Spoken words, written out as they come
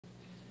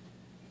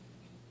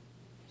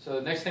So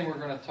the next thing we're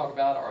going to talk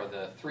about are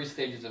the 3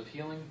 stages of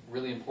healing.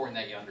 Really important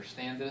that you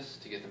understand this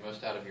to get the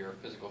most out of your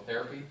physical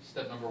therapy.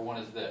 Step number 1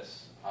 is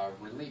this,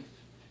 relief.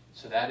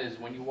 So that is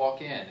when you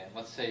walk in, and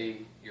let's say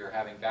you're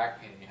having back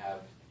pain and you have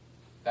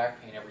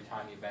back pain every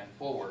time you bend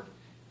forward.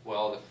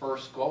 Well, the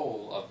first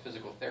goal of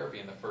physical therapy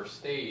in the first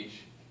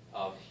stage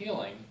of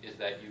healing is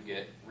that you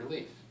get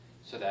relief.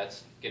 So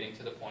that's getting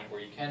to the point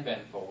where you can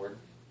bend forward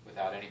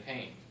without any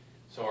pain.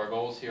 So our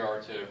goals here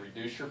are to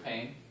reduce your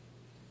pain,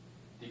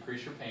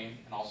 decrease your pain,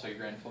 and also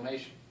your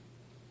inflammation.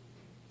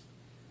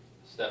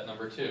 Step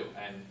number 2,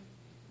 and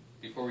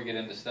before we get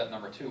into step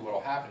number 2, what will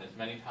happen is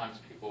many times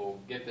people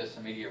get this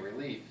immediate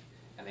relief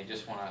and they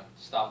just want to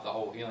stop the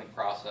whole healing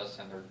process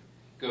and they're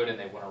good and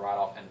they want to ride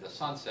off into the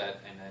sunset,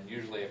 and then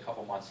usually a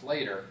couple months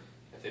later,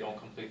 if they don't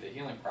complete the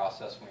healing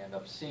process, we end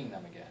up seeing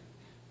them again.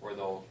 Or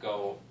they'll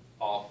go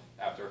off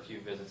after a few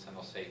visits and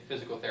they'll say,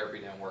 physical therapy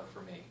didn't work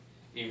for me,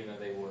 even though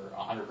they were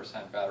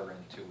 100% better in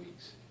 2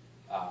 weeks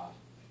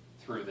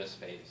through this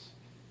phase.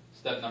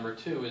 Step number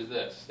 2 is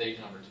this, stage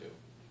number 2.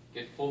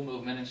 Get full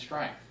movement and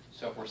strength.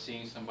 So if we're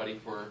seeing somebody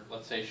for,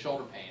 let's say,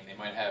 shoulder pain, they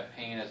might have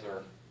pain as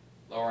they're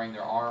lowering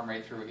their arm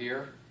right through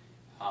here,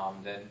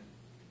 then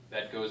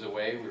that goes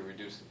away. We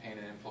reduce the pain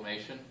and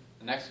inflammation.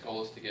 The next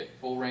goal is to get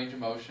full range of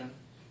motion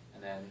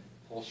and then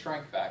full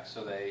strength back.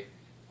 So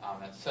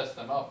that sets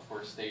them up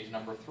for stage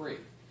number 3,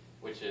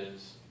 which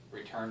is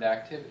return to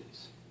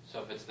activities.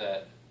 So if it's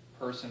that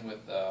person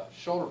with a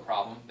shoulder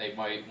problem, they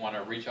might want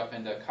to reach up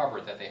into a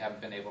cupboard that they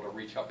haven't been able to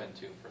reach up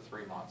into for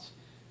 3 months.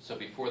 So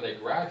before they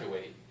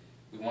graduate,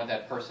 we want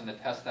that person to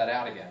test that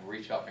out again,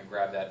 reach up and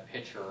grab that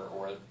pitcher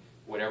or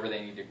whatever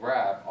they need to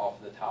grab off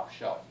of the top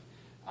shelf.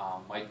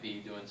 Might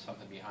be doing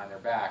something behind their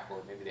back,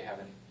 or maybe they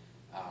haven't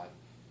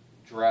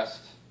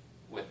dressed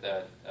with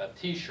a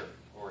t-shirt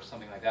or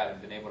something like that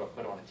and been able to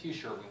put on a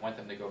t-shirt. We want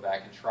them to go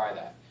back and try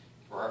that.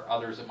 For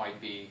others, it might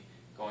be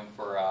going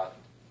for a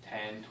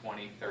 10,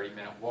 20,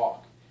 30-minute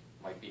walk.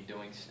 Might be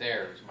doing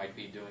stairs. Might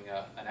be doing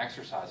an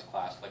exercise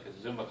class like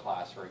a Zumba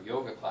class or a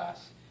yoga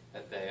class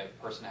that the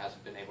person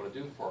hasn't been able to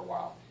do for a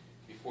while.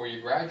 Before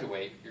you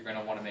graduate, you're going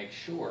to want to make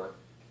sure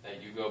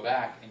that you go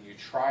back and you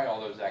try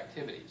all those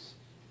activities.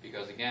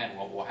 Because again,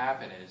 what will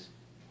happen is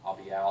I'll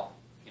be out,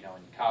 in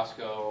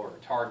Costco or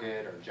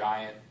Target or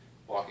Giant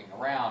walking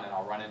around, and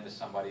I'll run into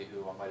somebody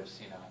who I might have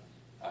seen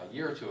a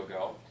year or 2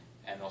 ago,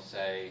 and they'll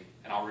say,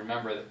 and I'll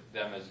remember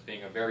them as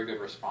being a very good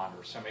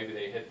responder. So maybe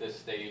they hit this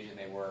stage and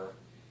they were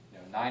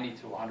 90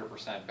 to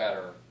 100%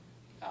 better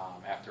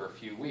after a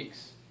few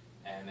weeks.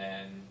 And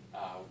then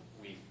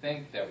we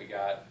think that we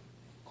got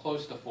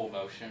close to full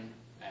motion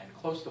and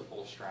close to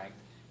full strength,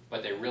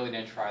 but they really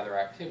didn't try their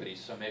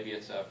activities. So maybe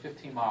it's a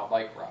 15-mile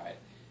bike ride,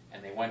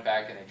 and they went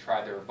back and they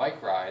tried their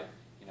bike ride.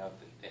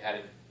 They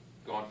hadn't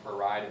gone for a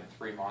ride in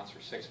 3 months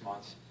or 6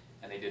 months,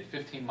 and they did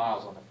 15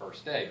 miles on the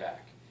first day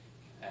back.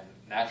 And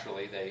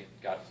naturally, they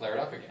got flared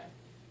up again.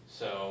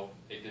 So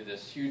they did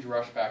this huge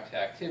rush back to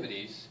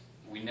activities.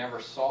 We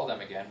never saw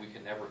them again. We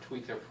could never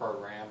tweak their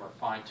program or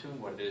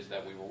fine-tune what it is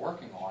that we were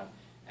working on.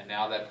 And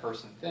now that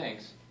person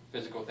thinks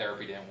physical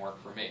therapy didn't work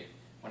for me.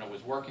 When it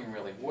was working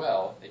really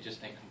well, they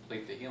just didn't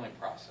complete the healing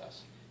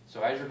process.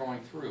 So as you're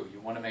going through, you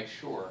want to make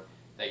sure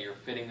that you're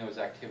fitting those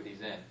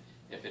activities in.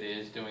 If it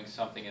is doing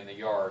something in the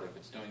yard, if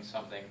it's doing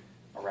something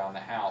around the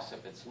house,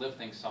 if it's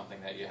lifting something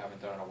that you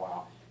haven't done in a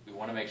while, we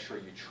want to make sure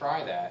you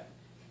try that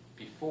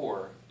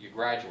before you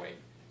graduate.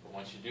 But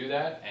once you do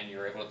that and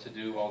you're able to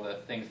do all the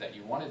things that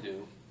you want to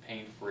do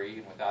pain-free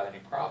and without any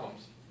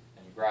problems,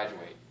 then you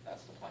graduate.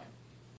 That's the plan.